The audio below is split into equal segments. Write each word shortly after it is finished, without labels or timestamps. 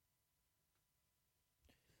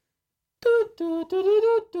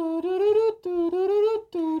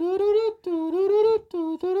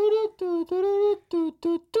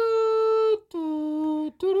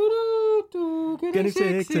Getting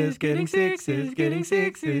sixes, getting sixes, getting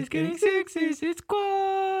sixes, getting sixes. It's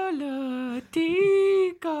quality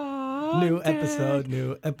content. New episode,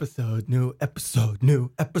 new episode, new episode,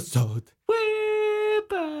 new episode. We're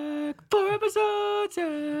back for episode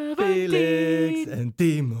 17. Felix and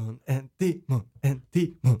Timon and Timon and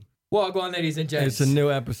Timon. Welcome, ladies and gents. It's a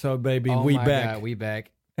new episode, baby. Oh we my back. God, we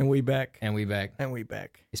back. And we back. And we back. And we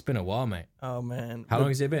back. It's been a while, mate. Oh, man. How long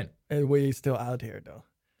has it been? We still out here, though.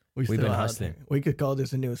 We've been hustling. Here. We could call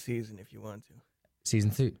this a new season if you want to. Season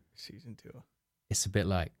 2. Season 2. It's a bit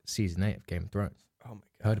like season 8 of Game of Thrones. Oh, my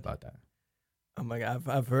God. Heard about that? Oh, my God.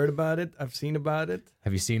 I've heard about it. I've seen about it.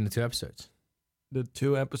 Have you seen the 2 episodes? The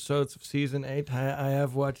 2 episodes of season 8. I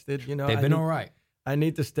have watched it. You know, They've been all right. I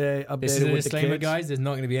need to stay updated This is a with disclaimer, the kids. guys. There's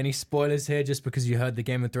not going to be any spoilers here. Just because you heard the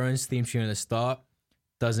Game of Thrones theme tune at the start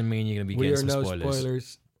doesn't mean you're going to be getting some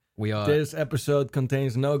spoilers. We are. This episode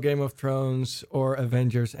contains no Game of Thrones or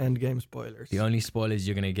Avengers Endgame spoilers. The only spoilers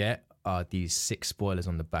you're going to get are these 6 spoilers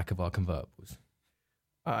on the back of our convertibles.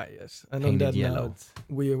 Ah, yes. And Painted on that yellow. note,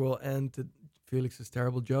 we will end Felix's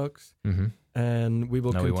terrible jokes, Mm-hmm. and we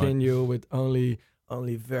will No, we won't. continue with only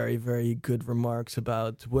very, very good remarks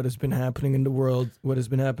about what has been happening in the world, what has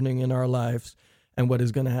been happening in our lives, and what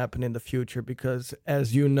is going to happen in the future. Because,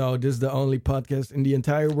 as you know, this is the only podcast in the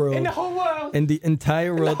entire world, In the whole world. in the entire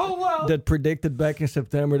In the world, whole world. that predicted back in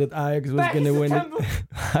September that Ajax was Back going in to win. September.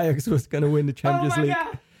 Ajax was going to win the Champions Oh my League,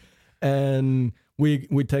 God. and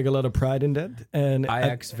we take a lot of pride in that. And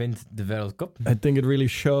Ajax wint de World Cup. I think it really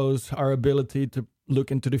shows our ability to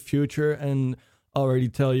look into the future and already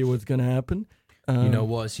tell you what's going to happen. You know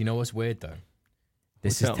what's weird though?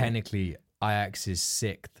 This is Tell me. technically Ajax's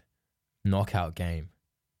 6th knockout game.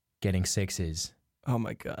 Getting 6s. Oh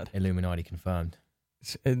my God! Illuminati confirmed.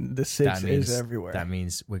 And the 6 is everywhere. That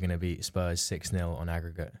means we're going to beat Spurs 6-0 on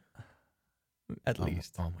aggregate. At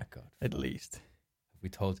least. Oh my God. At least. We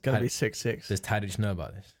told. It's gonna be 6-6. Does Tadic know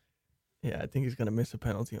about this? Yeah, I think he's gonna miss a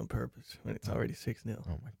penalty on purpose when it's already 6-0.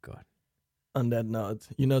 Oh my God. On that note,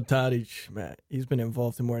 you know Tadic, man, he's been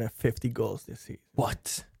involved in more than 50 goals this season.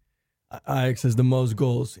 What? Ajax has the most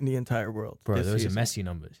goals in the entire world. Bro, this those season. are Messi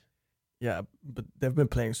numbers. Yeah, but they've been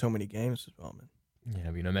playing so many games as well, man. Yeah,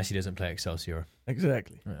 but you know Messi doesn't play Excelsior.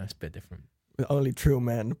 Exactly. That's a bit different. Only true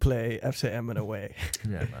men play FC Emmen away.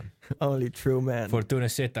 Yeah, man. Only true men. Fortuna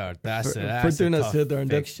Sittard. That's a Fortuna tough Sittard.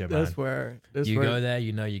 fixture, man. That's where. You go there,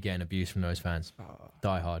 you know you're getting abuse from those fans.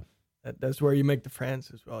 Die hard. That's where you make the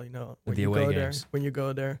friends as well. You know, when The you away go games. there. When you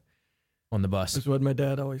go there, On the bus. that's what my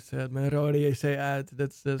dad always said. Man, Rodi, say ad.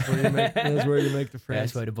 That's where you make. That's where you make the friends.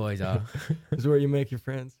 That's where the boys are. That's where you make your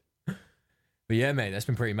friends. But yeah, mate, that's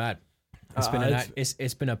been pretty mad.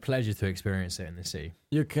 It's been a pleasure to experience it in the city.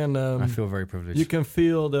 You can. I feel very privileged. You can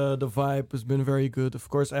feel the vibe has been very good. Of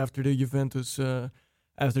course, after the Juventus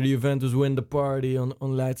win the party on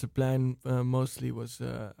Leidseplein, mostly was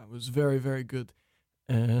very, very good.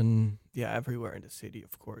 And yeah, everywhere in the city,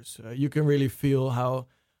 of course, you can really feel how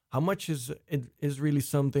much is really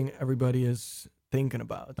something everybody is thinking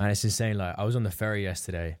about. And it's insane. Like I was on the ferry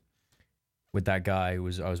yesterday with that guy I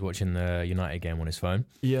was watching the United game on his phone.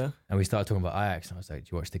 Yeah, And we started talking about Ajax, and I was like, "Do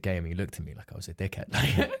you watch the game?" And he looked at me like I was a dickhead.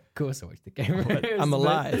 Like, of course I watched the game. But It was I'm the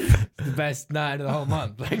alive. the best night of the whole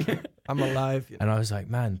month. Like, I'm alive. You know? and I was like,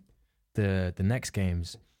 "Man, the next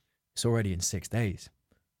game's it's already in 6 days."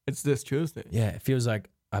 It's this Tuesday. Yeah, it feels like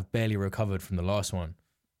I've barely recovered from the last one,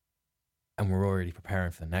 and we're already preparing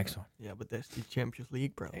for the next one. Yeah, but that's the Champions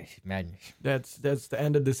League, bro. It's madness. That's the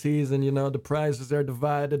end of the season. You know, the prizes are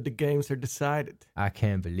divided, the games are decided, I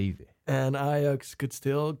can't believe it. and Ajax could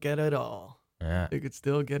still get it all. Yeah, They could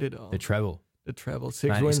still get it all. the treble. The treble, 6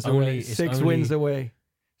 Man, wins it's away. only- it's 6 only- wins away.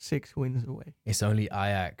 6 wins away. It's only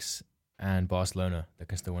Ajax and Barcelona that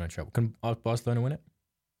can still win a treble. Can Barcelona win it?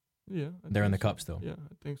 Yeah, They're in the cup still. Yeah,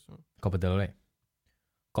 I think so. Copa del Rey.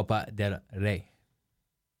 Copa del Rey.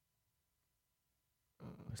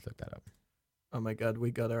 Let's look that up. Oh my God,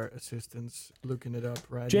 we got our assistants looking it up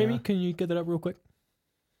right Jamie, now. can you get that up real quick?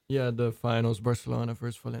 Yeah, the finals, Barcelona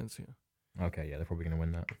versus Valencia. Okay, yeah, they're probably going to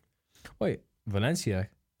win that. Wait, Valencia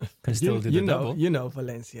can still do the you know, double. You know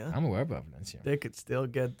Valencia. I'm aware about Valencia. They could still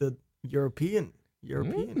get the European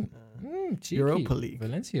Cheeky. Europa League.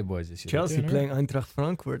 Valencia boys this year. Chelsea They're doing playing Eintracht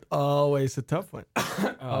Frankfurt. Always a tough one.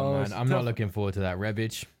 alright. Oh, it's man, a I'm not tough looking forward to that.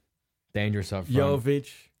 Rebic, dangerous up front. Jovic,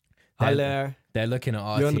 They're- Haller, They're looking at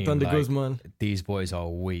our Jonathan team de like Guzman. these boys are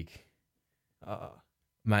weak.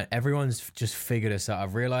 Man, everyone's just figured us out.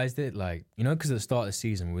 I've realized it. Like, you know, because at the start of the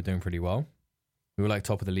season, we were doing pretty well. We were like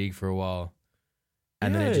top of the league for a while.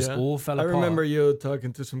 And then it just all fell apart. I remember you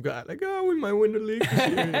talking to some guy like, "Oh, we might win the league this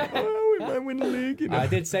year. Oh, we might win the league." You know? I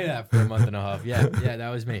did say that for a month and a half. Yeah, that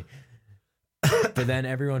was me. But then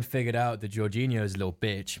everyone figured out that Jorginho is a little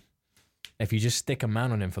bitch. If you just stick a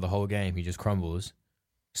man on him for the whole game, he just crumbles.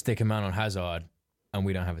 Stick a man on Hazard, and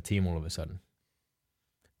we don't have a team all of a sudden.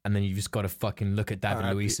 And then you just got to fucking look at David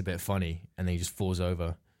Luiz a bit funny, and then he just falls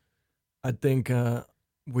over. I think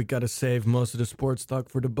we got to save most of the sports talk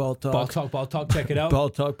for the Ball Talk. Ball Talk, check it out. Ball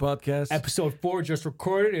Talk podcast. Episode 4 just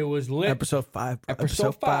recorded. It was lit. Episode 5.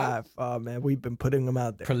 Episode 5. Oh, man, we've been putting them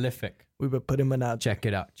out there. Prolific. We've been putting them out there.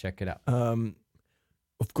 Check it out.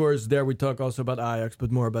 Of course, there we talk also about Ajax,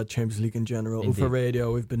 but more about Champions League in general. Indeed. UFA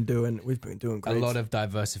Radio, we've been doing great. A lot of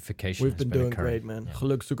diversification. We've been doing great, man. Yeah.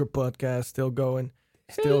 Gelukzoeker podcast, still going.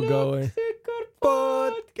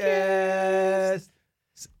 Podcast.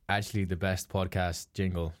 It's actually the best podcast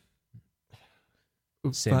jingle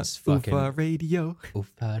since fucking UFA Radio.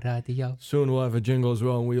 UFA Radio. Soon we'll have a jingle as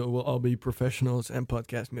well, and we'll all be professionals and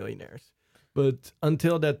podcast millionaires. But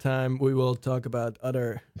until that time, we will talk about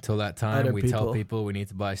other. Until that time, we tell people we need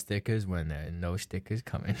to buy stickers when there are no stickers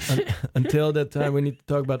coming. Until that time, we need to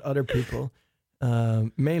talk about other people,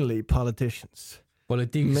 mainly politicians.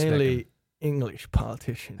 Mainly English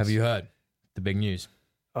politicians. Have you heard the big news?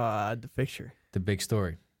 The picture. The big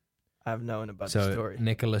story. I've known about the story.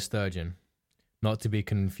 Nicola Sturgeon, not to be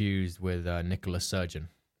confused with Nicola Surgeon,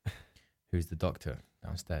 who's the doctor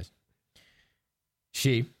downstairs.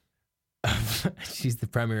 She's the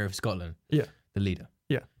Premier of Scotland. Yeah. The leader.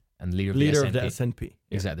 Yeah. And the leader of the SNP. Yeah.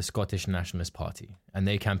 Exactly, the Scottish Nationalist Party. And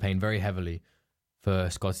they campaigned very heavily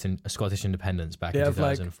for Scottish independence back in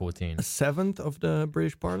 2014. Like a seventh of the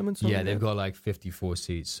British Parliament? Yeah, they've got like 54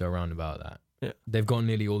 seats, so around about that. Yeah. They've got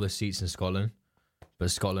nearly all the seats in Scotland,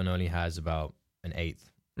 but Scotland only has about an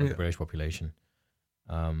eighth of the British population.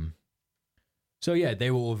 So yeah,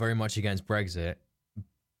 they were all very much against Brexit.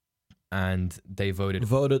 And they voted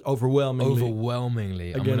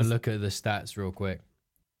overwhelmingly. I'm going to look at the stats real quick.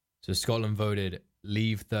 So Scotland voted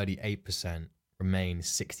leave 38%, remain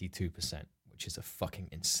 62%, which is a fucking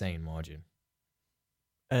insane margin.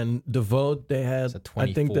 And the vote they had, it's a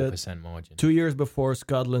 24% margin. 2 years before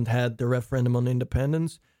Scotland had the referendum on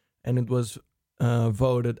independence, and it was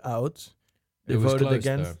voted out. They voted close,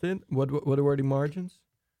 against it. What were the margins?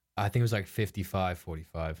 I think it was like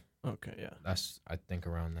 55-45. Okay, yeah. That's, I think,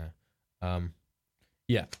 around there.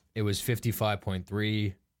 It was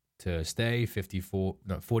 55.3 to stay,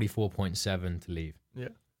 44.7 to leave. Yeah,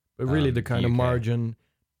 but really the kind of margin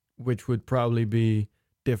which would probably be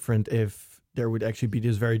different if there would actually be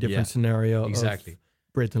this very different scenario of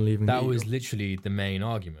Britain leaving. That was literally the main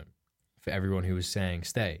argument for everyone who was saying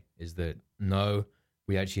stay, is that no,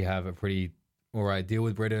 we actually have a pretty all right deal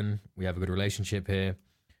with Britain. We have a good relationship here.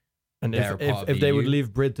 And if they would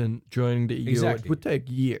leave Britain joining the EU, it would take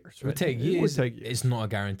years. Right? It would take years. It's not a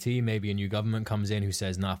guarantee. Maybe a new government comes in who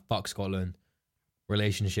says, nah, fuck Scotland.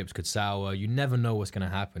 Relationships could sour. You never know what's going to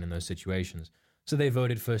happen in those situations. So they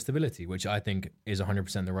voted for stability, which I think is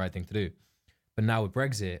 100% the right thing to do. But now with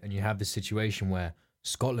Brexit, and you have this situation where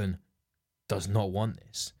Scotland does not want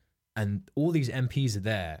this. And all these MPs are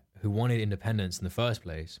there who wanted independence in the first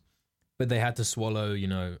place, but they had to swallow,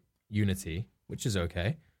 unity, which is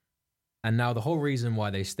okay. And now the whole reason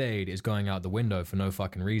why they stayed is going out the window for no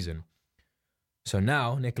fucking reason. So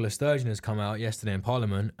now Nicola Sturgeon has come out yesterday in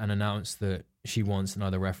Parliament and announced that she wants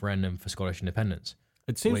another referendum for Scottish independence.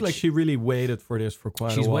 It seems like she really waited for this for quite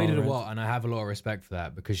a while. She's waited a while, and I have a lot of respect for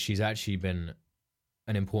that because she's actually been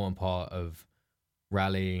an important part of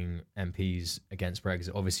rallying MPs against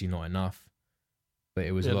Brexit. Obviously not enough, but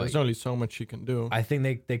it was there's only so much she can do. I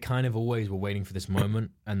think they kind of always were waiting for this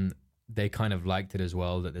moment, and they kind of liked it as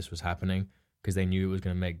well that this was happening because they knew it was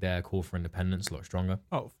going to make their call for independence a lot stronger.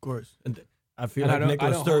 Oh, of course. And I feel and like I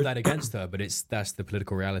don't hold that against her, but that's the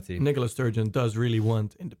political reality. Nicola Sturgeon does really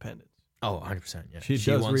want independence. Oh, 100%, yeah. She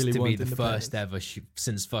wants really to be the first ever,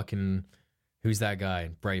 since fucking, who's that guy?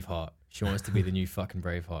 Braveheart. She wants to be the new fucking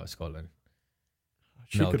Braveheart of Scotland.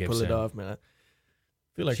 She could pull it off, man. I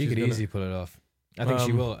feel like she could easily pull it off. I think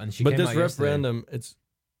she will. And she came out this referendum, it's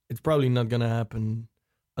probably not going to happen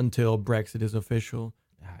until Brexit is official.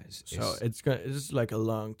 It's like a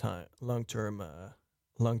long-term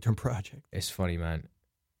project. It's funny, man.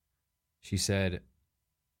 She said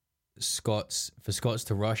for Scots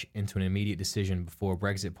to rush into an immediate decision before a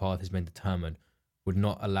Brexit path has been determined would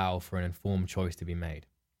not allow for an informed choice to be made.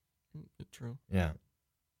 True. Yeah.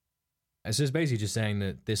 It's just basically just saying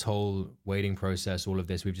that this whole waiting process, all of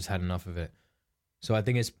this, we've just had enough of it. So I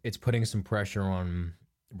think it's putting some pressure on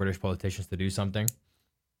British politicians to do something.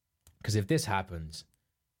 Because if this happens,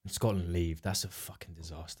 and Scotland leave, that's a fucking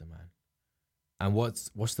disaster, man. And what's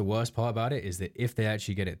the worst part about it is that if they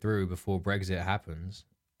actually get it through before Brexit happens,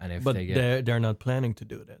 and if But they get they're not planning to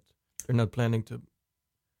do that. They're not planning to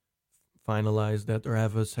finalize that or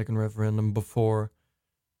have a second referendum before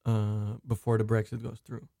the Brexit goes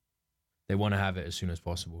through. they want to have it as soon as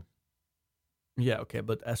possible. Yeah, okay,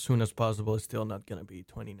 but as soon as possible, it's still not going to be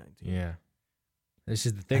 2019. Yeah, this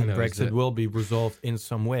is the thing. And Though, is Brexit that will be resolved in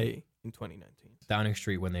some way in 2019. Downing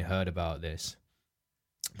Street, when they heard about this,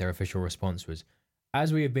 their official response was,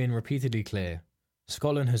 "As we have been repeatedly clear,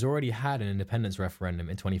 Scotland has already had an independence referendum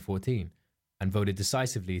in 2014 and voted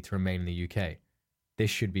decisively to remain in the UK. This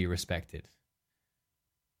should be respected."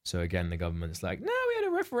 So again, the government's like, "No, we had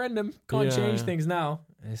a referendum. Can't change Yeah. things now."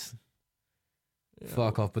 It's Yeah,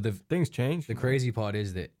 fuck off. But things change. the crazy part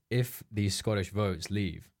is that if these Scottish votes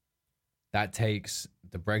leave, that takes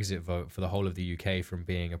the Brexit vote for the whole of the UK from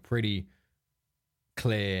being a pretty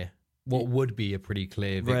clear, what would be a pretty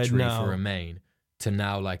clear Right victory now. for Remain, to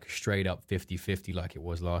now like straight up 50-50 like it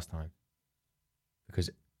was last time.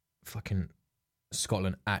 Because fucking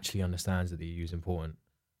Scotland actually understands that the EU is important.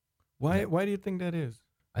 Why do you think that is?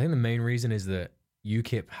 I think the main reason is that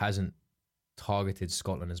UKIP hasn't targeted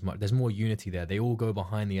Scotland as much. There's more unity there. They all go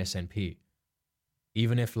behind the SNP.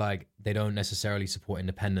 Even if like they don't necessarily support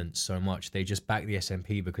independence so much, they just back the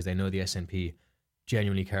SNP because they know the SNP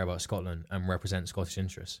genuinely care about Scotland and represent Scottish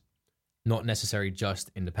interests. Not necessarily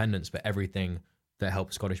just independence, but everything that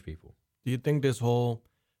helps Scottish people. Do you think this whole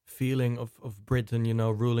feeling of Britain,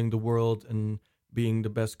 ruling the world and being the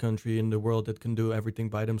best country in the world that can do everything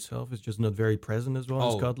by themselves is just not very present as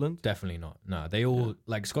well in Scotland? Definitely not. No, they all,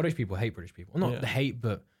 like Scottish people hate British people. Not Yeah. the hate,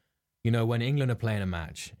 but, when England are playing a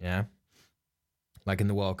match, yeah, like in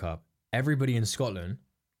the World Cup, everybody in Scotland,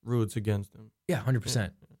 Roots against them.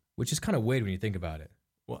 100%, which is kind of weird when you think about it.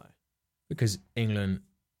 Why? Because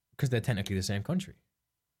they're technically the same country.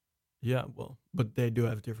 Yeah, well, but they do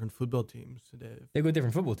have different football teams. They've got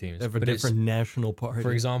different football teams. They have a but it's- different national party.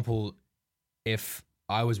 For example, if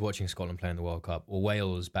I was watching Scotland play in the World Cup or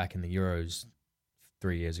Wales back in the Euros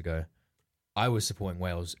 3 years ago, I was supporting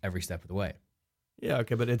Wales every step of the way. Yeah,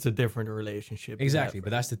 okay, but it's a different relationship. you Exactly. have,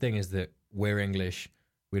 But that's the thing, is that we're English.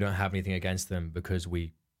 We don't have anything against them because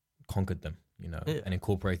we conquered them, Yeah. and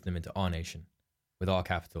incorporated them into our nation with our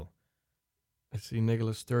capital. I see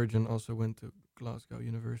Nicola Sturgeon also went to Glasgow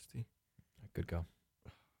University. Good girl.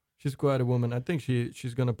 She's quite a woman. I think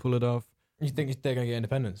she's gonna pull it off. You think they're going to get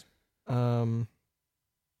independence?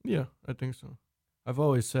 Yeah, I think so. I've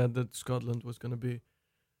always said that Scotland was gonna be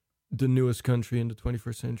the newest country in the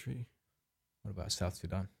 21st century. What about South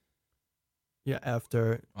Sudan? Yeah,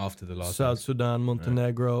 after After the last South one? Sudan,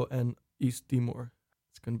 Montenegro, and East Timor,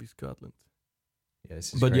 it's gonna be Scotland. Yeah,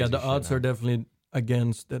 this is But yeah, crazy the shit odds now. are definitely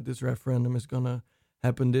against that this referendum is gonna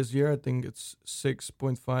happen this year. I think it's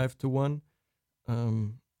 6.5 to 1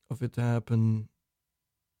 of it to happen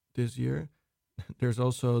this year. There's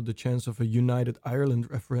also the chance of a United Ireland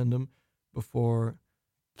referendum before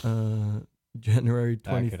January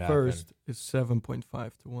That could 21st is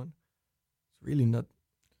 7.5 to 1. It's really not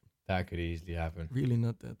That could easily happen.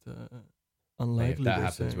 that Mate, unlikely. if that they're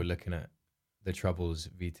happens, saying. we're looking at the Troubles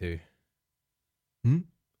V2. Hmm?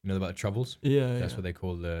 You know about the Troubles? Yeah, That's yeah. what they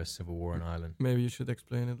call the civil war in Ireland. Maybe you should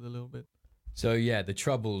explain it a little bit. So yeah, the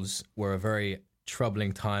Troubles were a very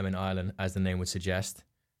troubling time in Ireland, as the name would suggest.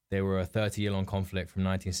 They were a 30-year-long conflict from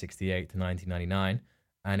 1968 to 1999,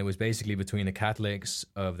 and it was basically between the Catholics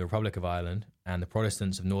of the Republic of Ireland and the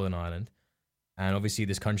Protestants of Northern Ireland. And obviously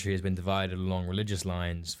this country has been divided along religious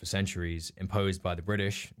lines for centuries, imposed by the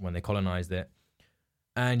British when they colonized it.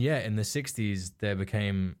 And yeah, in the 60s, there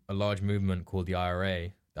became a large movement called the IRA,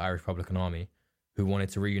 the Irish Republican Army, who wanted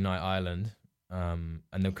to reunite Ireland. And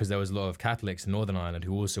because there was a lot of Catholics in Northern Ireland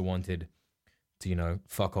who also wanted to,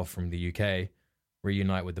 fuck off from the UK,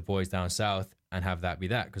 reunite with the boys down south and have that be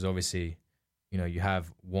that. Because obviously, you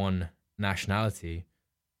have one nationality,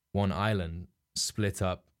 one island split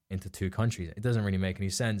up into two countries. It doesn't really make any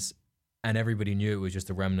sense. And everybody knew it was just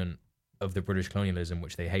a remnant of the British colonialism,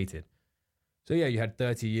 which they hated. So yeah, you had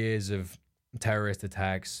 30 years of terrorist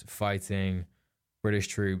attacks, fighting British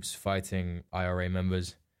troops, fighting IRA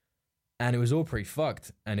members. And it was all pretty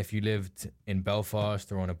fucked. And if you lived in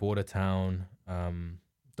Belfast or on a border town,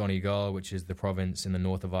 Donegal, which is the province in the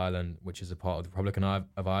north of Ireland, which is a part of the Republic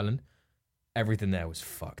of Ireland, everything there was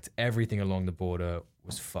fucked. Everything along the border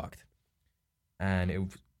was fucked. And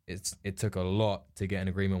it took a lot to get an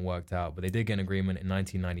agreement worked out. But they did get an agreement in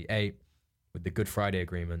 1998 with the Good Friday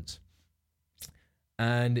Agreements.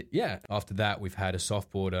 And yeah, after that, we've had a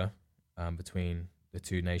soft border between the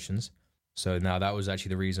two nations. So now that was actually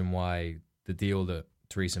the reason why the deal that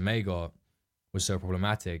Theresa May got was so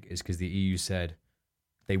problematic is because the EU said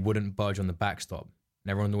they wouldn't budge on the backstop.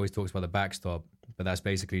 And everyone always talks about the backstop, but that's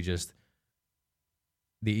basically just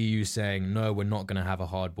the EU saying, no, we're not going to have a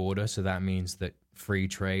hard border. So that means that free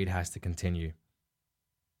trade has to continue,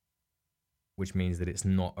 which means that it's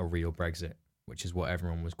not a real Brexit, which is what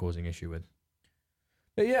everyone was causing issue with.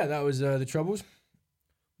 But yeah, that was the troubles.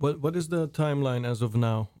 What is the timeline as of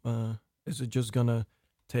now? Is it just gonna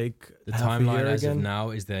take The half a timeline year as again? of now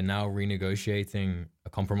is they're now renegotiating a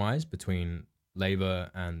compromise between Labour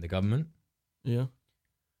and the government. Yeah.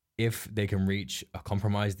 If they can reach a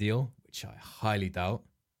compromise deal, which I highly doubt,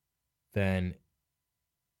 then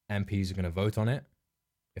MPs are going to vote on it.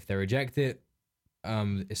 If they reject it,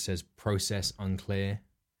 it says process unclear,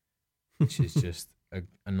 which is just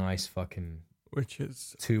a nice fucking Which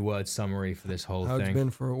is 2-word summary for this whole how thing. it's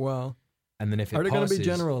been for a while. And then if it Are there going to passes, be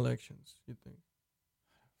general elections, you think?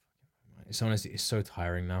 it's honestly, it's so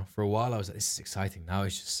tiring now. For a while, I was like, this is exciting. Now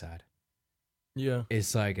it's just sad. Yeah.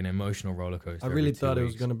 It's like an emotional roller coaster. I really every 2 thought it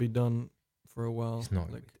was weeks. going to be done for a while. It's not.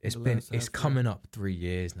 like, It's the been. last It's half year. coming up 3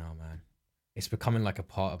 years now, man. It's becoming like a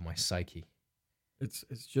part of my psyche. It's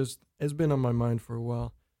been on my mind for a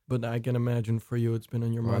while, but I can imagine for you it's been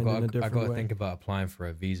on your Bro, mind in a I different got to way. think about applying for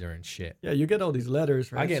a visa and shit. Yeah, you get all these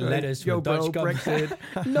letters, right? I get So, letters Yo, from bro, Dutch government.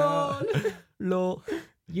 Brexit. No, Lol.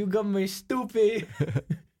 you got me stupid.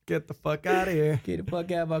 Get the fuck out of here. Get the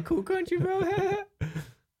fuck out of my cool country, bro.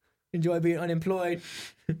 Enjoy being unemployed.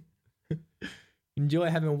 Enjoy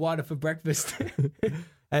having water for breakfast.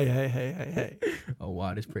 Hey. Oh,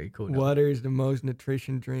 water's pretty cool. Though. Water is the most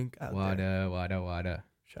nutrition drink out there. Water.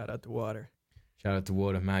 Shout out to water. Shout out to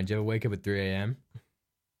water, man. Do you ever wake up at 3 a.m.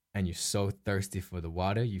 and you're so thirsty for the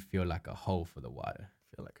water, you feel like a hoe for the water?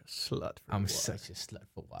 I feel like a slut for I'm the water. such a slut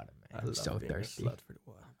for water, man. I I'm love so being thirsty. a slut for the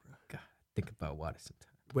water, bro. God, think about water sometimes.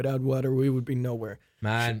 Without water, we would be nowhere.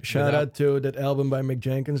 Man, Shout without- out to that album by Mick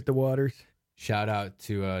Jenkins, The Waters. Shout out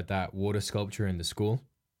to that water sculpture in the school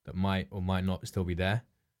that might or might not still be there.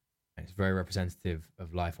 And it's very representative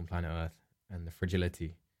of life on planet Earth and the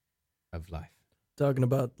fragility of life. Talking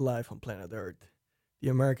about life on planet Earth, the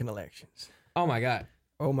American elections. Oh my God.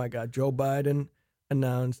 Oh my God, Joe Biden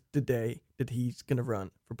announced today that he's going to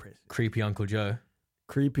run for president. Creepy Uncle Joe.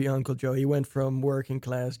 Creepy Uncle Joe. He went from working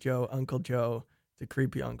class Joe, Uncle Joe, to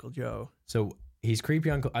creepy Uncle Joe. So he's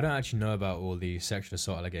creepy uncle. I don't actually know about all the sexual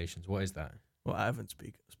assault allegations. What is that? Well, I haven't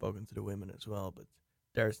spoken to the women as well, but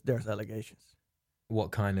there's allegations.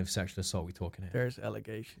 What kind of sexual assault we talking here? There's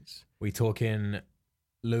allegations. We talking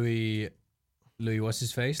Louis what's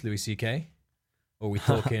his face? Louis C.K.? Or we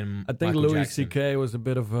talking I think Michael Louis Jackson? C.K. was a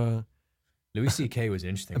bit of a Louis C.K. was an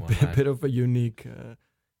interesting one, bit, man. bit of a unique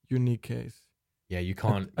case. Yeah, you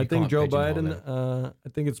can't. I you think can't Joe pigeonhole Biden. it. I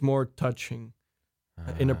think it's more touching,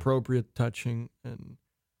 inappropriate touching, and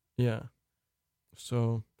yeah.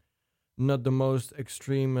 So, not the most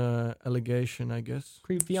extreme allegation, I guess.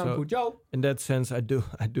 Creepy So- Uncle Joe. In that sense, I do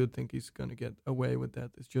think he's gonna get away with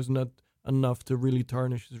that. It's just not enough to really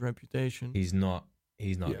tarnish his reputation. He's not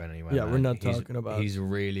Yeah. going anywhere. Yeah, man. we're not He's- talking about- He's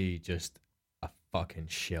really just a fucking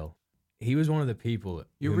shill. He was one of the people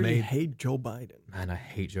You who really made. hate Joe Biden. Man, I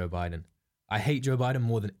hate Joe Biden. I hate Joe Biden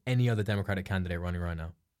more than any other Democratic candidate running right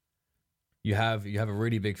now. You have a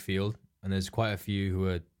really big field, and there's quite a few who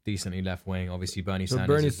are decently left wing. Obviously, Bernie So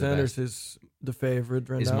Sanders. Bernie is the Sanders best. is the favorite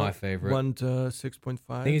right Is now. my favorite. Won to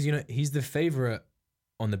 6.5. Thing is, he's the favorite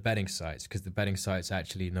on the betting sites because the betting sites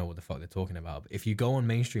actually know what the fuck they're talking about. But if you go on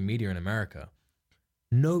mainstream media in America,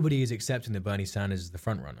 nobody is accepting that Bernie Sanders is the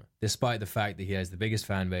front runner, despite the fact that he has the biggest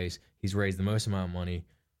fan base, he's raised the most amount of money,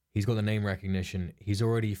 he's got the name recognition, he's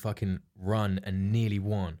already fucking run and nearly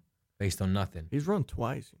won based on nothing. He's run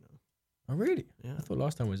twice, Oh, really? Yeah. I thought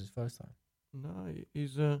last time was his first time. No,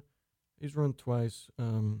 he's run twice.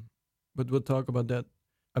 But we'll talk about that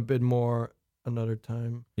a bit more another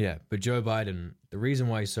time. Yeah, but Joe Biden, the reason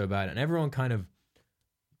why he's so bad, and everyone kind of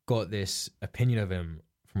got this opinion of him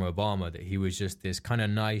from Obama that he was just this kind of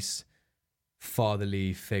nice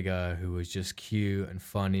fatherly figure who was just cute and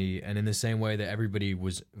funny, and in the same way that everybody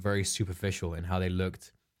was very superficial in how they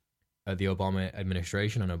looked at the Obama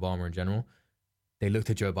administration and Obama in general, they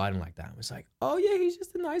looked at Joe Biden like that and was like, oh yeah, he's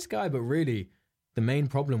just a nice guy. But really, the main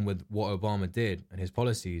problem with what Obama did and his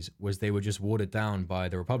policies was they were just watered down by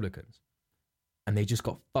the Republicans. And they just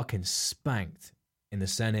got fucking spanked in the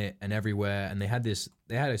Senate and everywhere. And they had a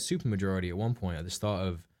supermajority at one point at the start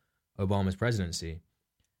of Obama's presidency.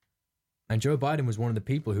 And Joe Biden was one of the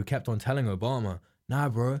people who kept on telling Obama, nah,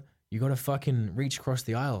 bro, you got to fucking reach across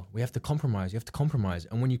the aisle. We have to compromise. You have to compromise.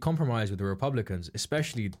 And when you compromise with the Republicans,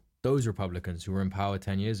 especially those Republicans who were in power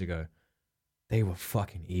 10 years ago, they were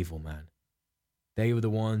fucking evil, man. They were the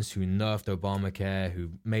ones who nerfed Obamacare, who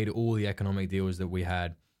made all the economic deals that we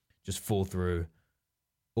had just fall through.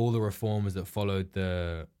 All the reforms that followed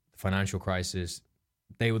the financial crisis,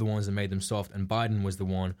 they were the ones that made them soft. And Biden was the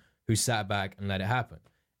one who sat back and let it happen.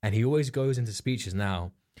 And he always goes into speeches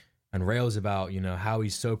now and rails about, how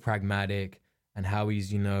he's so pragmatic and how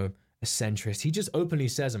he's, a centrist. He just openly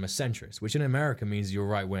says I'm a centrist, which in America means you're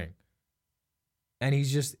right wing. And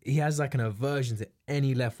he has like an aversion to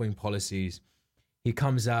any left wing policies. He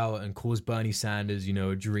comes out and calls Bernie Sanders,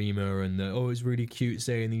 a dreamer and it's really cute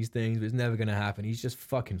saying these things, but it's never going to happen. He's just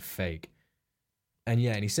fucking fake. And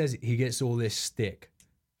he says he gets all this stick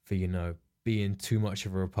for, being too much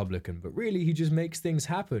of a Republican, but really he just makes things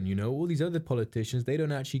happen. All these other politicians, they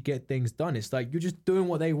don't actually get things done. It's like, you're just doing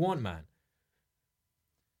what they want, man.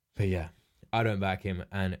 But yeah, I don't back him.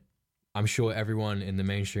 And I'm sure everyone in the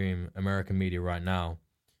mainstream American media right now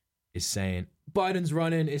is saying, Biden's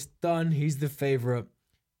running, it's done, he's the favorite.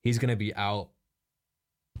 He's going to be out,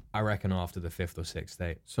 I reckon, after the 5th or 6th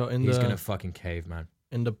state. So he's going to fucking cave, man.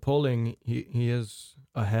 In the polling, he is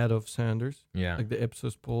ahead of Sanders. Yeah. Like the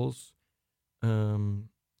Ipsos polls.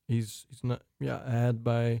 He's not ahead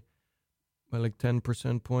by like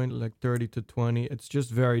 10% point, like 30 to 20. It's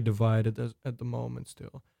just very divided at the moment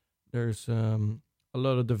still. There's a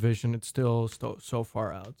lot of division. It's still so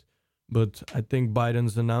far out. But I think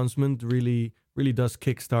Biden's announcement really does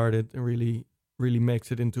kickstart it and really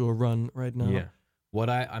makes it into a run right now. Yeah.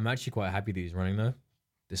 I'm actually quite happy that he's running though,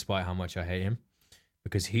 despite how much I hate him,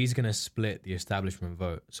 because he's going to split the establishment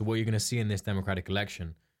vote. So what you're going to see in this Democratic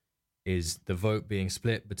election is the vote being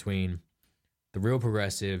split between the real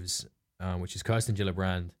progressives, which is Kirsten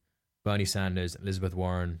Gillibrand, Bernie Sanders, Elizabeth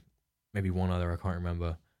Warren, maybe one other, I can't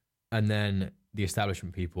remember. And then the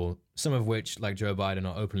establishment people, some of which, like Joe Biden,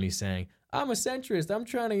 are openly saying, I'm a centrist. I'm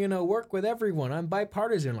trying to, work with everyone. I'm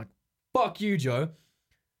bipartisan. Like, fuck you, Joe.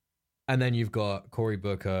 And then you've got Cory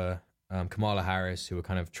Booker, Kamala Harris, who are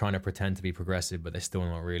kind of trying to pretend to be progressive, but they're still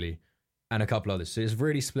not really, and a couple others. So it's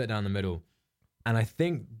really split down the middle. And I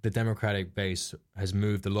think the Democratic base has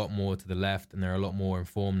moved a lot more to the left, and they're a lot more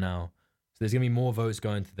informed now. So there's going to be more votes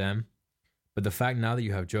going to them. But the fact now that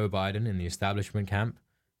you have Joe Biden in the establishment camp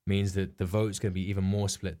means that the vote's going to be even more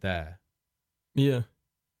split there. Yeah.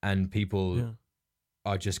 And people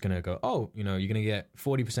are just going to go, you're going to get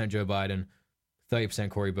 40% Joe Biden, 30%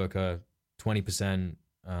 Cory Booker, 20%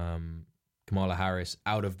 Kamala Harris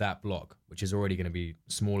out of that block, which is already going to be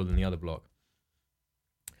smaller than the other block.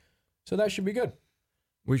 So that should be good.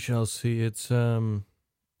 We shall see. It's a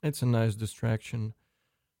nice distraction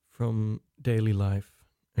from daily life,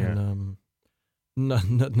 and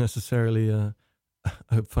not necessarily a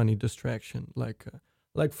funny distraction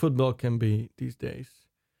like football can be these days.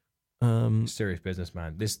 Serious business,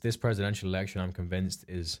 man. This presidential election, I'm convinced,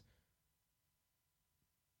 is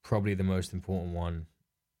probably the most important one.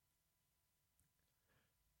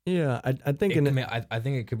 Yeah, I think I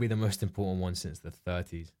think it could be the most important one since the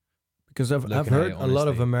 30s. Because I've heard a lot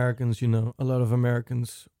of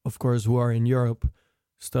Americans, of course, who are in Europe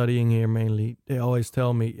studying here mainly, they always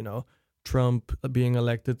tell me, Trump being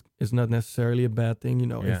elected is not necessarily a bad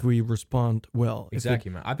thing, if we respond well.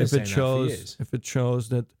 Exactly, man. I've been saying that for years. If it shows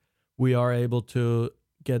that we are able to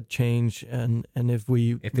get change and if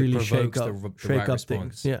we really shake up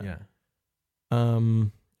things. Yeah.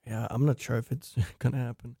 I'm not sure if it's going to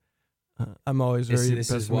happen. I'm always very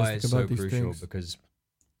pessimistic this is why it's about so these crucial, things. because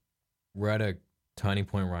we're at a turning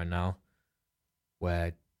point right now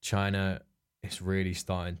where China is really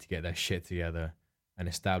starting to get their shit together and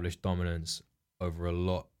establish dominance over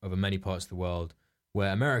many parts of the world,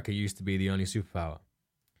 where America used to be the only superpower.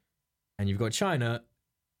 And you've got China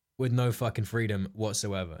with no fucking freedom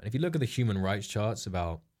whatsoever. And if you look at the human rights charts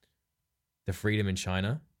about the freedom in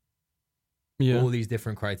China, all these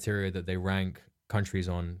different criteria that they rank countries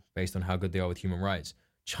on based on how good they are with human rights,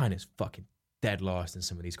 China's fucking dead last in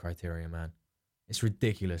some of these criteria, man. It's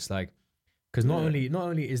ridiculous. Because not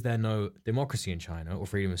only is there no democracy in China or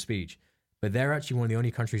freedom of speech, but they're actually one of the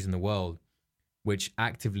only countries in the world which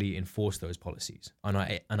actively enforce those policies and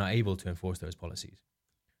are able to enforce those policies.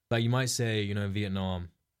 Like you might say, in Vietnam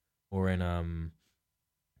or in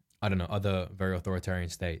other very authoritarian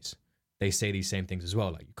states, they say these same things as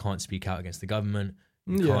well. Like you can't speak out against the government,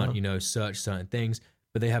 you can't, search certain things.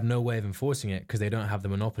 But they have no way of enforcing it because they don't have the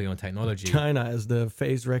monopoly on technology. China has the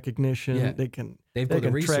face recognition. Yeah. They've got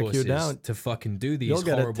the resources track you down to fucking do these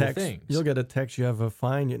horrible things. You'll get a text, you have a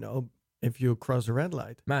fine, if you cross a red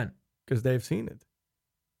light. Man. Because they've seen it.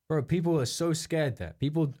 Bro, people are so scared there.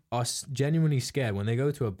 People are genuinely scared when they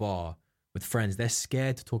go to a bar with friends. They're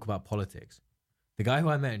scared to talk about politics. The guy who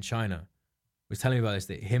I met in China was telling me about this,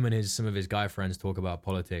 that him and some of his guy friends talk about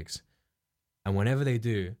politics. And whenever they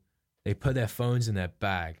do, they put their phones in their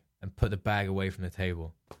bag and put the bag away from the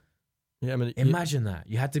table. Yeah, I mean, Imagine that.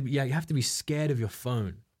 You have to be scared of your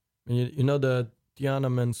phone. you know the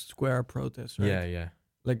Tiananmen Square protest, right? Yeah.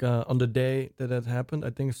 Like on the day that happened,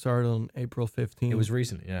 I think it started on April 15th. It was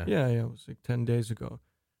recent, yeah. Yeah, it was like 10 days ago.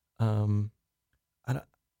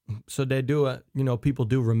 So they do, people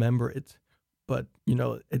do remember it, but,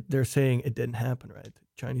 they're saying it didn't happen, right?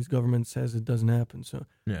 Chinese government says it doesn't happen, so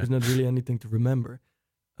there's not really anything to remember.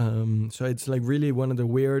 So it's like really one of the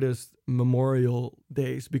weirdest memorial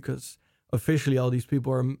days because officially all these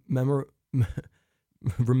people are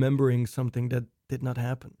remembering something that did not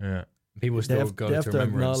happen. Yeah. People still go to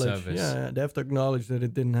remembrance service. Yeah, they have to acknowledge that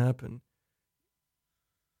it didn't happen.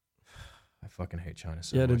 I fucking hate China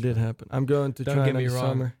so much. Yeah, it did happen. I'm going to China this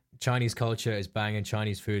summer. Chinese culture is banging.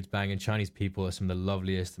 Chinese food's banging. Chinese people are some of the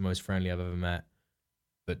loveliest, the most friendly I've ever met.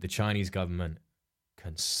 But the Chinese government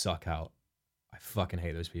can suck out. I fucking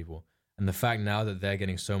hate those people. And the fact now that they're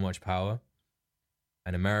getting so much power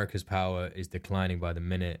and America's power is declining by the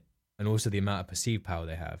minute, and also the amount of perceived power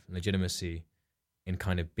they have, legitimacy in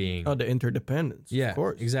kind of being... Oh, the interdependence. Yeah, of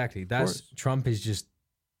course. Exactly. Trump is just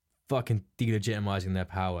fucking delegitimizing their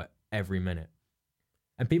power every minute.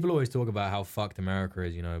 And people always talk about how fucked America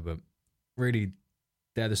is, but really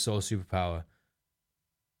they're the sole superpower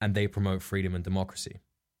and they promote freedom and democracy.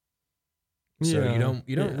 So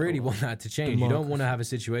you don't really want that to change. Democracy. You don't want to have a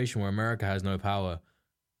situation where America has no power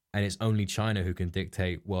and it's only China who can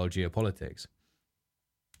dictate world geopolitics.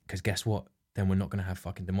 Because guess what? Then we're not going to have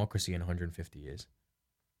fucking democracy in 150 years.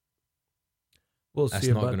 We'll see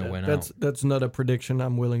about that. That's not a prediction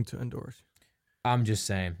I'm willing to endorse. I'm just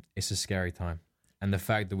saying it's a scary time. And the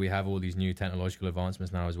fact that we have all these new technological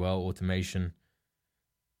advancements now as well, automation,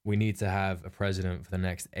 we need to have a president for the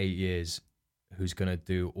next 8 years who's going to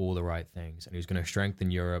do all the right things and who's going to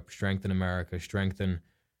strengthen Europe, strengthen America, strengthen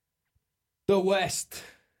the West.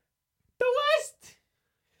 The West!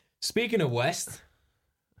 Speaking of West...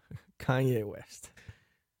 Kanye West.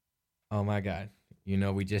 Oh my God.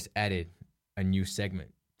 We just added a new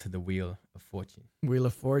segment to the Wheel of Fortune. Wheel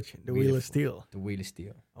of Fortune. The Wheel of Steel. The Wheel of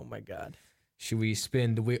Steel. Oh my God. Should we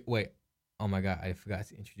spin the wheel? Wait. Oh my God. I forgot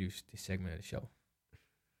to introduce this segment of the show.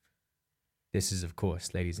 This is, of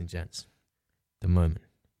course, ladies and gents, the moment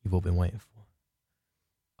you've all been waiting for.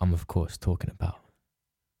 I'm, of course, talking about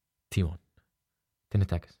Timon,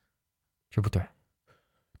 Tinatakas, Triple Threat.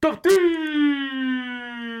 Top 3!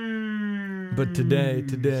 But today,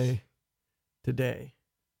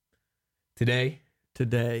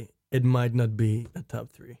 it might not be a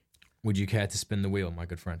top 3. Would you care to spin the wheel, my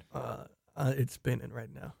good friend? It's spinning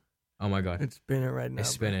right now. Oh my God. It's spinning right now. It's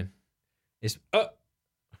spinning. Bro. It's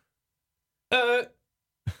Oh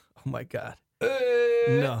my God.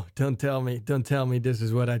 No, don't tell me this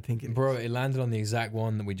is what I think it is. Bro, it landed on the exact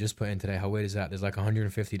one that we just put in today. How weird is that? There's like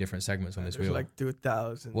 150 different segments on this wheel. There's like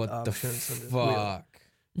 2,000 what options the on this fuck? Wheel.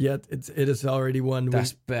 Yet it is already one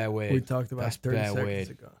That's bare weird. We talked about 30 seconds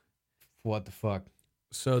ago. What the fuck?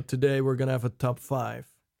 So today we're going to have a top 5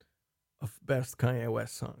 of best Kanye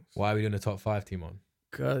West songs. Why are we doing a top 5, Timon?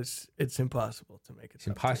 Because it's impossible to make it. It's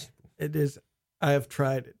impossible. 10. It is. I have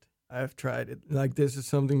tried it. Like, this is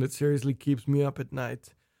something that seriously keeps me up at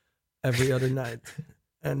night, every other night.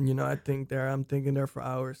 And, I'm thinking there for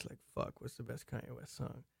hours, like, fuck, what's the best Kanye West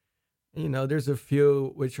song? And, there's a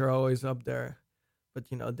few which are always up there. But,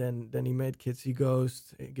 then he made Kids See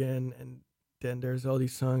Ghosts again. And then there's all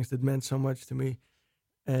these songs that meant so much to me.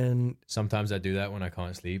 And sometimes I do that when I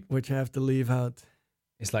can't sleep. Which I have to leave out.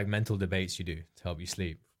 It's like mental debates you do to help you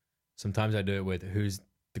sleep. Sometimes I do it with who's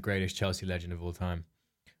the greatest Chelsea legend of all time.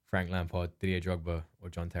 Frank Lampard, Didier Drogba, or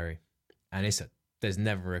John Terry. And there's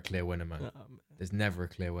never a clear winner, man. There's never a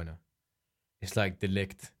clear winner. It's like De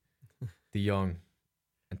Ligt, De Jong,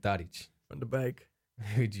 and Tadic. From the back.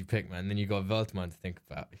 Who'd you pick, man? Then you got Veltman to think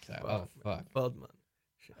about. It's like, oh, fuck. Veltman.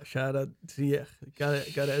 Shout out Ziyech. Gotta have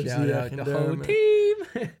Shout Ziyech out in the there, whole man. team.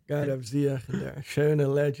 Gotta have Ziyech in there.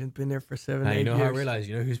 Schöne legend, been there for 7, 8 years. You know how I realized,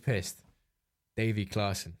 who's pissed? Davy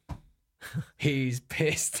Klaassen. He's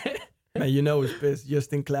pissed. Man, who's pissed?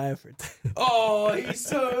 Justin Kluivert. Oh, he's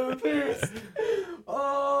so pissed.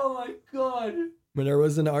 Oh, my God. But there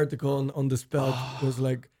was an article on the Speld. It was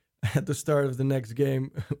like, at the start of the next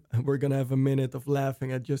game, we're going to have a minute of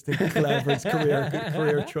laughing at Justin Kluivert's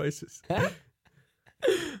career choices. I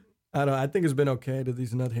don't know. I think it's been okay that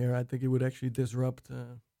he's not here. I think he would actually disrupt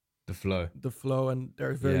the flow. And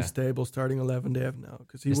they're very stable starting 11 they have now.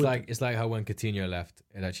 It's like how when Coutinho left,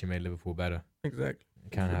 it actually made Liverpool better. Exactly.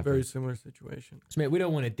 It can't happen. Very similar situation. So, mate, we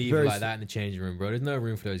don't want a diva like that in the changing room, bro. There's no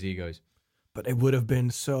room for those egos. But it would have been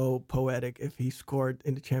so poetic if he scored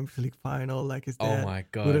in the Champions League final like his Oh dad. my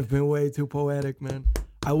Would have god. been way too poetic, man.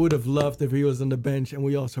 I would have loved if he was on the bench and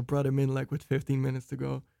we also brought him in like with 15 minutes to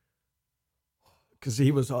go. Because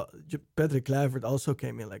he was, Patrick Kluivert also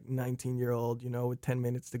came in like 19-year-old, with 10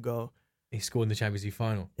 minutes to go. He scored in the Champions League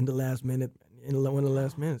final. In the last minute, one of the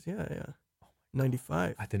last minutes, yeah.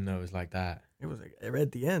 95. I didn't know it was like that. It was like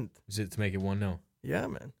at the end. Was it to make it 1-0? Yeah,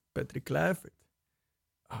 man. Patrick Kluivert.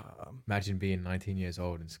 Imagine being 19 years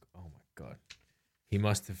old and oh my god, he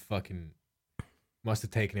must have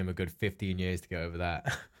taken him a good 15 years to get over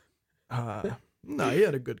that. No, he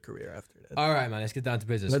had a good career after that. All right, man, let's get down to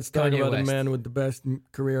business. Let's talk Kanye about West, a man with the best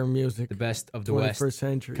career in music, the best of the 21st West,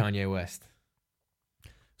 century. Kanye West.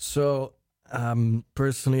 So,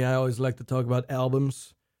 personally, I always like to talk about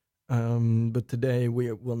albums, but today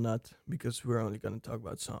we will not because we're only going to talk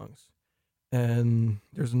about songs, and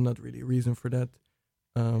there's not really a reason for that.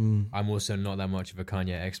 I'm also not that much of a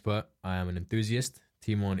Kanye expert. I am an enthusiast.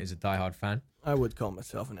 Timon is a diehard fan. I would call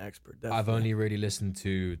myself an expert. Definitely. I've only really listened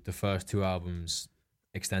to the first 2 albums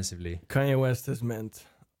extensively. Kanye West has meant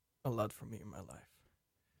a lot for me in my life.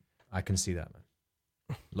 I can see that,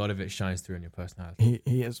 man. A lot of it shines through in your personality.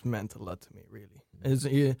 He has meant a lot to me, really.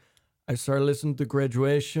 I started listening to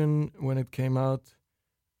Graduation when it came out.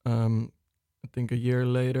 I think a year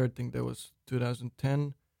later. I think that was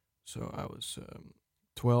 2010. So I was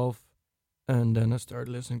 12, and then I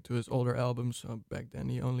started listening to his older albums. So back then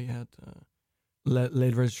he only had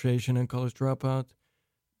Late Registration and College Dropout.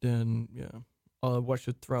 Then Watch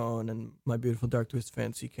the Throne and My Beautiful Dark Twisted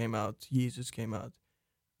Fantasy came out. Jesus came out.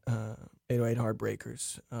 808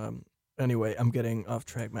 Heartbreakers. Anyway, I'm getting off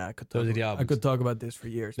track, man. Those are the albums. I could talk about this for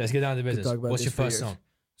years. Let's get down to business. talk about What's this your for first years. song?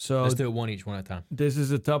 So Let's do it one each, one at a time. this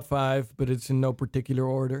is a top 5, but it's in no particular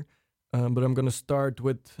order. But I'm gonna start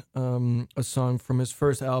with a song from his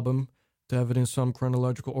first album to have it in some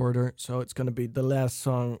chronological order. So it's gonna be the last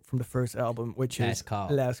song from the first album, which is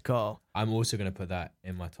Last Call. I'm also going to put that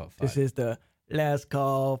in my top 5. This is the Last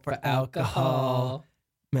Call for alcohol.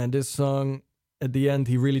 Man, this song at the end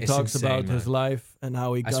he really It's talks insane, about his man. life and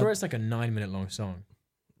how he I got. swear it's like a 9-minute long song.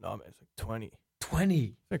 No, man, it's like 20. 20.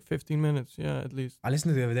 It's like 15 minutes, yeah, at least. I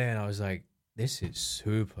listened to it the other day and I was like, this is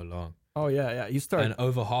super long. Oh yeah. You start. And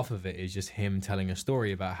over half of it is just him telling a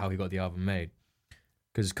story about how he got the album made.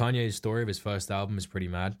 Because Kanye's story of his first album is pretty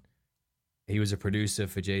mad. He was a producer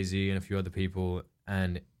for Jay-Z and a few other people,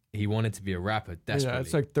 and he wanted to be a rapper desperately. Yeah,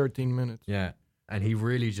 it's like 13 minutes. Yeah. And he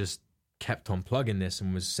really just kept on plugging this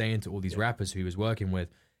and was saying to all these rappers who he was working with,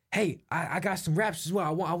 hey, I got some raps as well.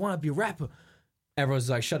 I want to be a rapper. Everyone's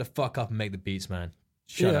like, shut the fuck up and make the beats, man.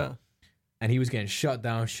 Shut up. And he was getting shut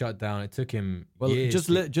down. It took him years.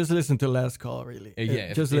 Just listen to Last Call, really.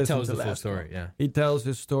 Yeah, just it listen tells to the full Last story, Call. yeah. He tells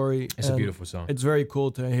his story. It's a and beautiful song. It's very cool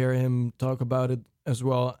to hear him talk about it as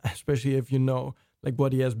well, especially if you know like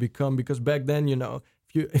what he has become. Because back then,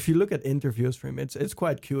 if you look at interviews from him, it's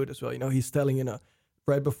quite cute as well. He's telling,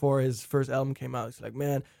 right before his first album came out, he's like,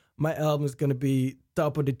 man, my album is gonna be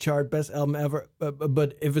top of the chart, best album ever.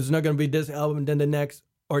 But if it's not gonna be this album, then the next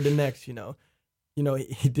or the next, he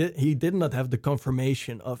did not have the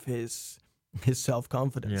confirmation of his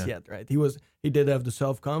self-confidence yet, right? He did have the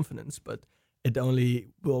self-confidence, but it only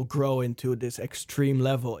will grow into this extreme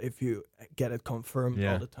level if you get it confirmed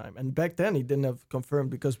all the time. And back then he didn't have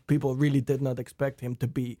confirmed because people really did not expect him to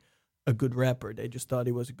be a good rapper. They just thought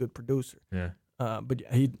he was a good producer. Yeah. But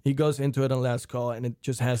he goes into it on Last Call, and it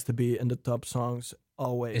just has to be in the top songs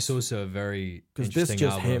always. It's also a very because interesting this is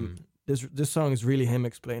just album. him. This song is really him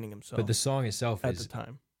explaining himself. But the song itself at is, the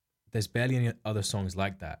time, there's barely any other songs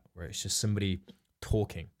like that where it's just somebody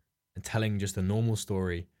talking and telling just a normal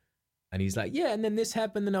story. And he's like, yeah, and then this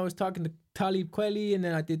happened, and I was talking to Talib Kweli, and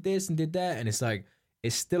then I did this and did that. And it's like,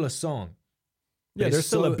 it's still a song. Yeah, But there's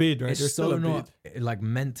still a beat, right? It's There's so still a not beat. like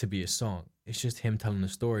meant to be a song. It's just him telling the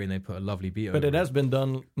story, and they put a lovely beat over But it it. has been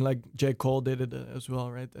done, like J. Cole did it as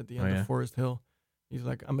well, right? At the end of Forest Hill. He's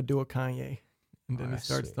like, I'm gonna do a Kanye. And then he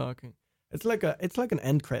starts talking. It's like an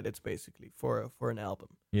end credits basically for an album.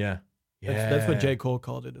 Yeah. That's what J. Cole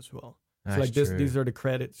called it as well. It's like this. true. These are the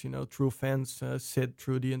credits. True fans sit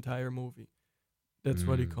through the entire movie. That's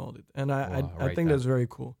what he called it, and I think that's very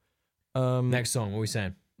cool. Next song, what are we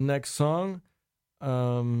saying? Next song,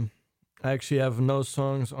 I actually have no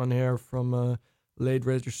songs on here from Late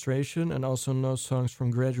Registration, and also no songs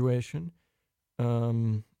from Graduation.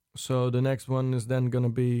 So the next one is then gonna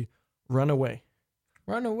be Runaway.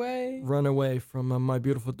 Runaway from My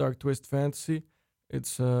Beautiful Dark Twisted Fantasy.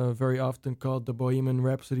 It's very often called the Bohemian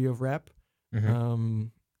Rhapsody of rap. Mm-hmm.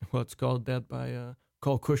 It's called that by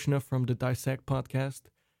Cole Kushner from the Dissect podcast.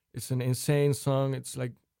 It's an insane song. It's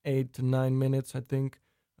like 8 to 9 minutes, I think.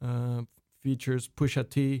 Features Pusha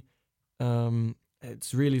T.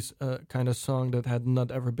 It's really a kind of song that had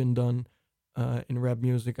not ever been done in rap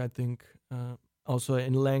music, I think. Also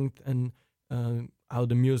in length and how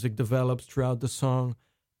the music develops throughout the song.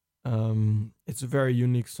 It's a very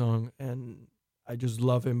unique song, and I just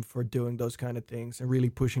love him for doing those kind of things and really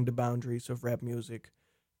pushing the boundaries of rap music.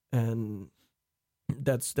 And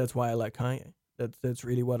that's why I like Kanye. That's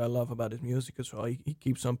really what I love about his music as well. He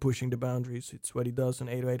keeps on pushing the boundaries. It's what he does on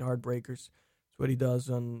 808 Heartbreakers. It's what he does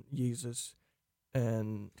on Jesus.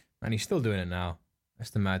 And he's still doing it now. That's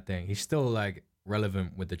the mad thing. He's still like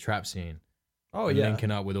relevant with the trap scene. oh And yeah,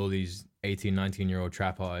 linking up with all these 18, 19-year-old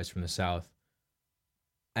trap artists from the South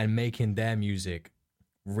and making their music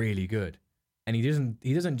really good. And he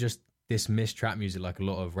doesn't just dismiss trap music like a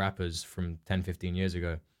lot of rappers from 10, 15 years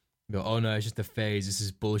ago. Go, oh no, it's just a phase. This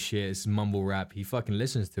is bullshit. This is mumble rap. He fucking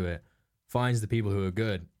listens to it, finds the people who are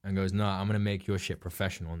good, and goes, nah, I'm going to make your shit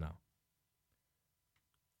professional now.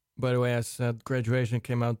 by the way, I said Graduation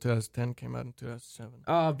came out in 2010, came out in 2007.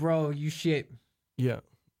 Oh, bro, you shit. Yeah,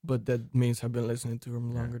 but that means I've been listening to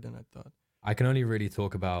him longer than I thought. I can only really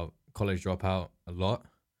talk about College Dropout a lot.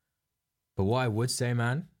 But what I would say,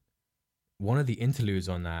 man, one of the interludes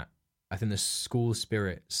on that, I think the School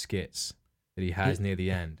Spirit skits that he has near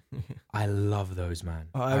the end, I love those, man.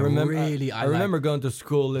 I remember. I remember going to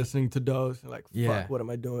school listening to those. Like, Yeah. fuck, what am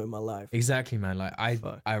I doing with my life? Exactly, man. Like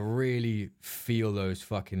Fuck. I really feel those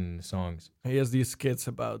fucking songs. He has these skits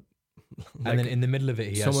about And then in the middle of it,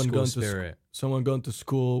 he has someone School going to Spirit. someone going to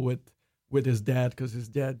school with his dad because his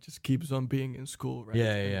dad just keeps on being in school, right?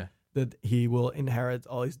 Yeah, And yeah. that he will inherit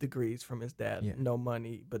all his degrees from his dad. Yeah. No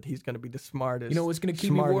money, but he's gonna be the smartest. You know what's gonna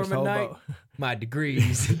keep me warm smartest at night? hobo. My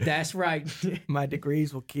degrees. That's right. My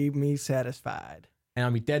degrees will keep me satisfied. And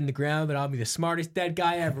I'll be dead in the ground, but I'll be the smartest dead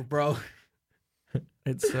guy ever, bro.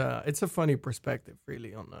 It's a funny perspective,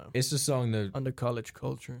 really, on It's a song that the college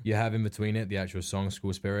culture. you have in between it, the actual song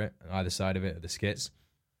School Spirit, and either side of it are the skits.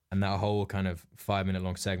 And that whole kind of 5-minute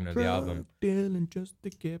long segment of the album. Dealing just to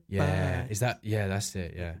get Yeah. by. Is that that's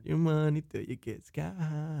it, yeah. Your money till you get sky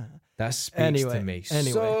high. That speaks Anyway, to me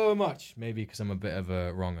anyway. so much. Maybe because I'm a bit of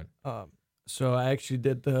a wrong one. So I actually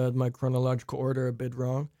did my chronological order a bit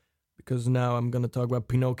wrong, because now I'm gonna talk about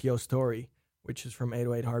Pinocchio Story, which is from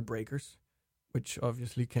 808 Heartbreakers, which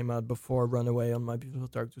obviously came out before Runaway on My Beautiful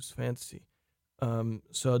Dark Twisted Fantasy.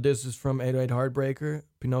 So this is from 808 Heartbreaker,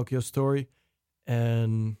 Pinocchio Story,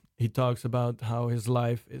 and he talks about how his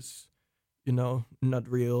life is, not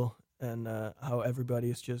real, and how everybody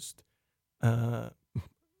is just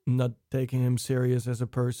not taking him serious as a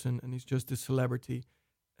person, and he's just a celebrity,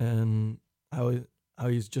 and how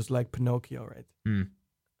he's just like Pinocchio, right?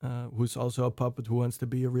 Who's also a puppet who wants to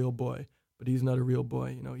be a real boy, but he's not a real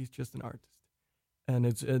boy. He's just an artist. And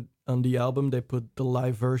it's on the album they put the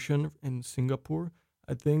live version in Singapore,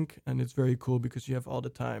 I think, and it's very cool because you have all the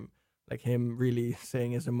time like him really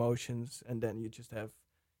saying his emotions, and then you just have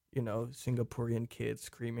Singaporean kids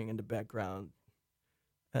screaming in the background,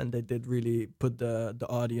 and they did really put the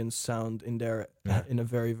audience sound in there in a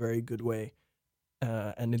very, very good way,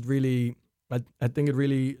 and it really I think it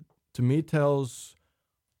really to me tells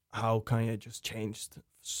how Kanye just changed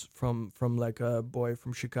from like a boy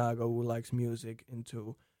from Chicago who likes music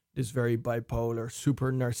into this very bipolar,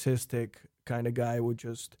 super narcissistic kind of guy who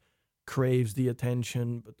just craves the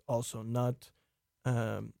attention but also not.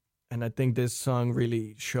 And I think this song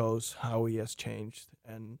really shows how he has changed,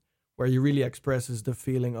 and where he really expresses the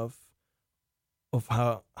feeling of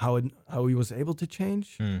how he was able to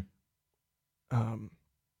change.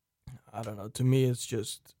 I don't know. To me, it's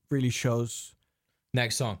just really shows.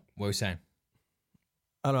 Next song, what are we saying?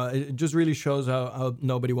 I don't know. It just really shows how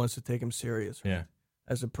nobody wants to take him serious. Right? Yeah.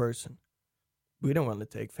 As a person, we don't want to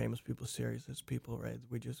take famous people serious as people, right?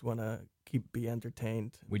 We just want to be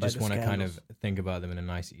entertained. We by just the want to kind scandals. of think about them in a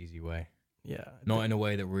nice, easy way. Yeah. Not in a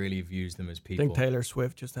way that really views them as I people. think Taylor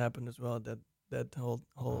Swift just happened as well. That whole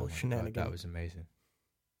Oh my shenanigan. God, that was amazing.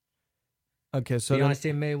 Okay, so then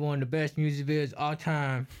Beyonce made one of the best music videos all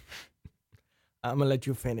time. I'm gonna let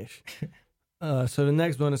you finish. So the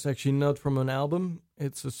next one is actually not from an album.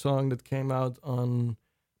 It's a song that came out on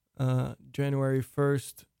January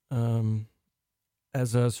 1st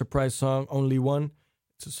as a surprise song, Only One.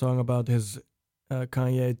 It's a song about his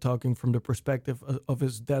Kanye talking from the perspective of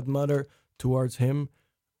his dead mother towards him.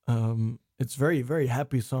 It's very, very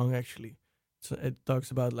happy song, actually. So it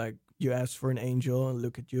talks about, like, you asked for an angel and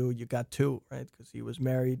look at you, you got two, right? Because he was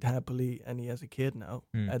married happily and he has a kid now.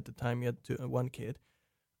 At the time, he had one kid.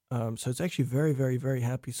 So it's actually very, very, very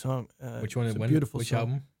happy song. Which one? It's a beautiful which song.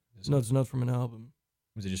 album? No, it's not from an album.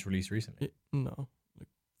 Was it just released recently? No, like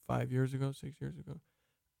 5 years ago, 6 years ago.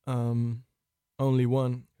 Only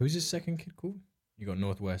one. Who's his second kid called? You got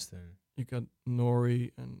Northwestern. You got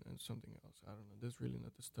Nori and something else. I don't know. That's really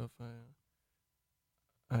not the stuff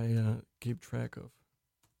I keep track of.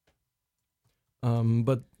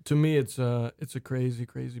 But to me, it's a crazy,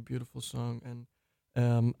 crazy, beautiful song,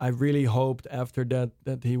 and I really hoped after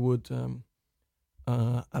that he would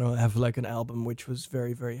I don't have like an album which was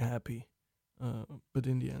very, very happy. But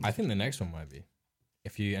in the end, I think the next one might be.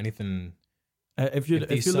 If you anything, if you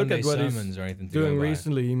look at what he's or anything to doing go by.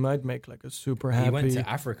 recently, he might make like a super happy. He went to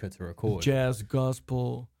Africa to record. Jazz,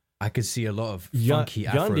 gospel. I could see a lot of funky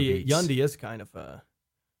Afro beats. Yandi is kind of a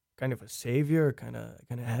savior, kind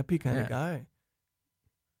of happy kind of guy.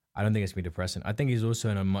 I don't think it's gonna be depressing. I think he's also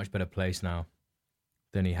in a much better place now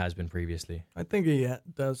than he has been previously. I think he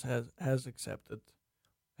has accepted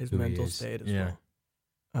his Who he mental is. state as Yeah.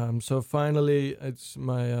 well. So finally, it's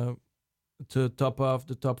my to top off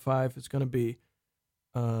the top 5. It's gonna be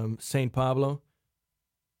Saint Pablo,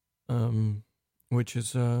 which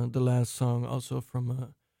is the last song also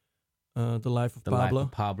from the Life of The Pablo. Life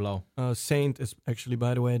of Pablo. Saint is actually,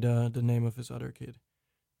 by the way, the name of his other kid.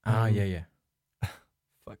 Yeah.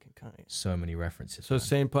 Fucking Kanye. So many references. So man.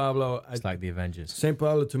 Saint Pablo, It's like the Avengers. Saint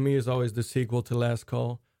Pablo to me is always the sequel to Last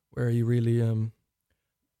Call, where he really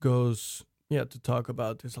goes to talk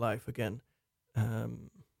about his life again.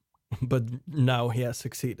 But now he has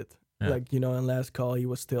succeeded. Yeah. Like, in Last Call he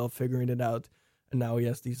was still figuring it out, and now he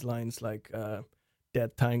has these lines like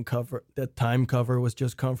that time cover was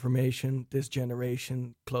just confirmation. This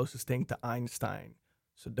generation closest thing to Einstein.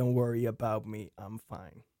 So don't worry about me, I'm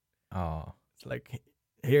fine. Oh. It's like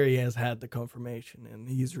here he has had the confirmation, and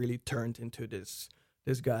he's really turned into this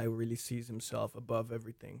guy who really sees himself above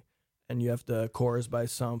everything. And you have the chorus by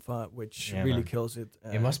Sampha, which really man. kills it.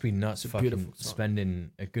 It must be nuts it's a beautiful fucking song.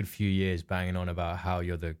 spending a good few years banging on about how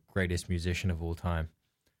you're the greatest musician of all time.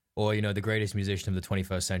 Or, the greatest musician of the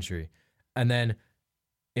 21st century. And then,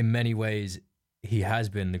 in many ways, he has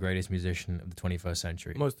been the greatest musician of the 21st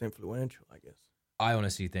century. Most influential, I guess. I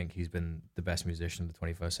honestly think he's been the best musician of the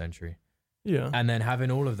 21st century. Yeah. And then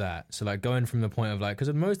having all of that, so like going from the point of like,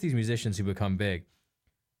 because most of these musicians who become big,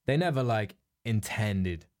 they never like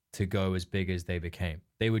intended to go as big as they became.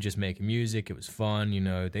 They were just making music. It was fun,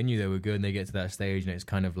 they knew they were good, and they get to that stage and it's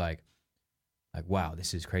kind of like, wow,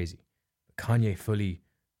 this is crazy. But Kanye fully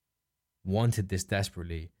wanted this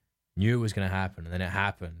desperately, knew it was going to happen, and then it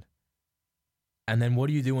happened. And then what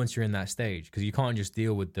do you do once you're in that stage? Because you can't just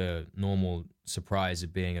deal with the normal surprise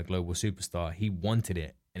of being a global superstar. He wanted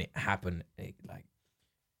it, and it happened.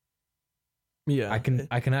 Yeah. I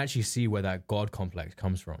can actually see where that God complex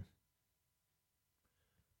comes from.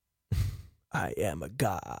 I am a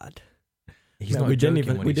god. He's Man, not we didn't joking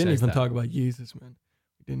even when we he didn't says even that. talk about Jesus, man.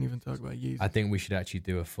 We didn't even talk about Jesus. I think we should actually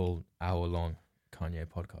do a full hour-long Kanye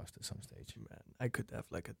podcast at some stage. Man, I could have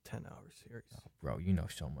like a 10-hour series. Oh, bro, you know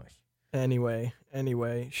so much. Anyway,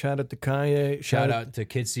 shout out to Kanye. Shout out to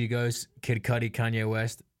Kid Seaghost, Kid Cudi, Kanye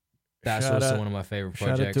West. That's Shout also out- one of my favorite Shout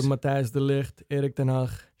out projects. to Matthijs de Ligt, Erik ten Hag.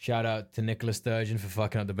 Shout out to Nicola Sturgeon for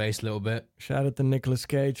fucking up the bass a little bit. Shout out to Nicolas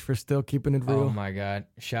Cage for still keeping it real. Oh my God.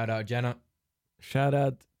 Shout out Jenna. Shout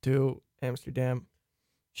out to Amsterdam.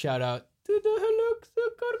 Shout out to the Haluk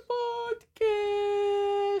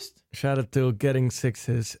Podcast. Shout out to Getting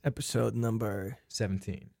Sixes, episode number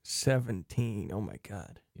 17. 17. Oh my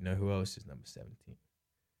God. You know who else is number 17?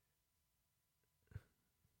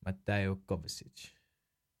 Mateo Kovacic,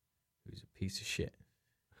 who's a piece of shit.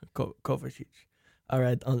 Kovacic. All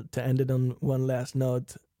right, to end it on one last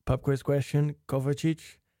note, pop quiz question.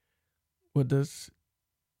 Kovacic, what does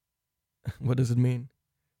it mean?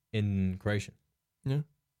 In Croatian. Yeah.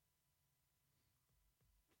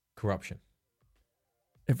 Corruption.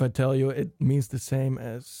 If I tell you it means the same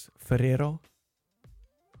as Ferrero?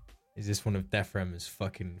 Is this one of Defrem's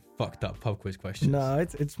fucking fucked up pub quiz questions? No,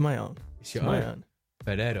 it's my own. It's It's your my own. own.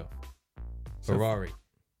 Ferrero. So- Ferrari.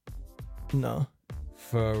 No.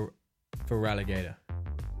 Ferraligator.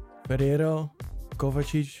 Ferrero,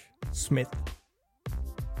 Kovacic, Smith.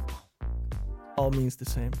 All means the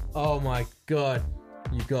same. Oh my God.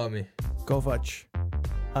 You got me. Kovac,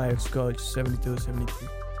 Ajax coach, 72-73.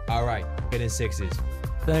 All right. Getting sixes.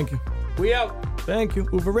 Thank you. We out. Thank you.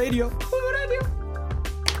 Uber Radio. Woo!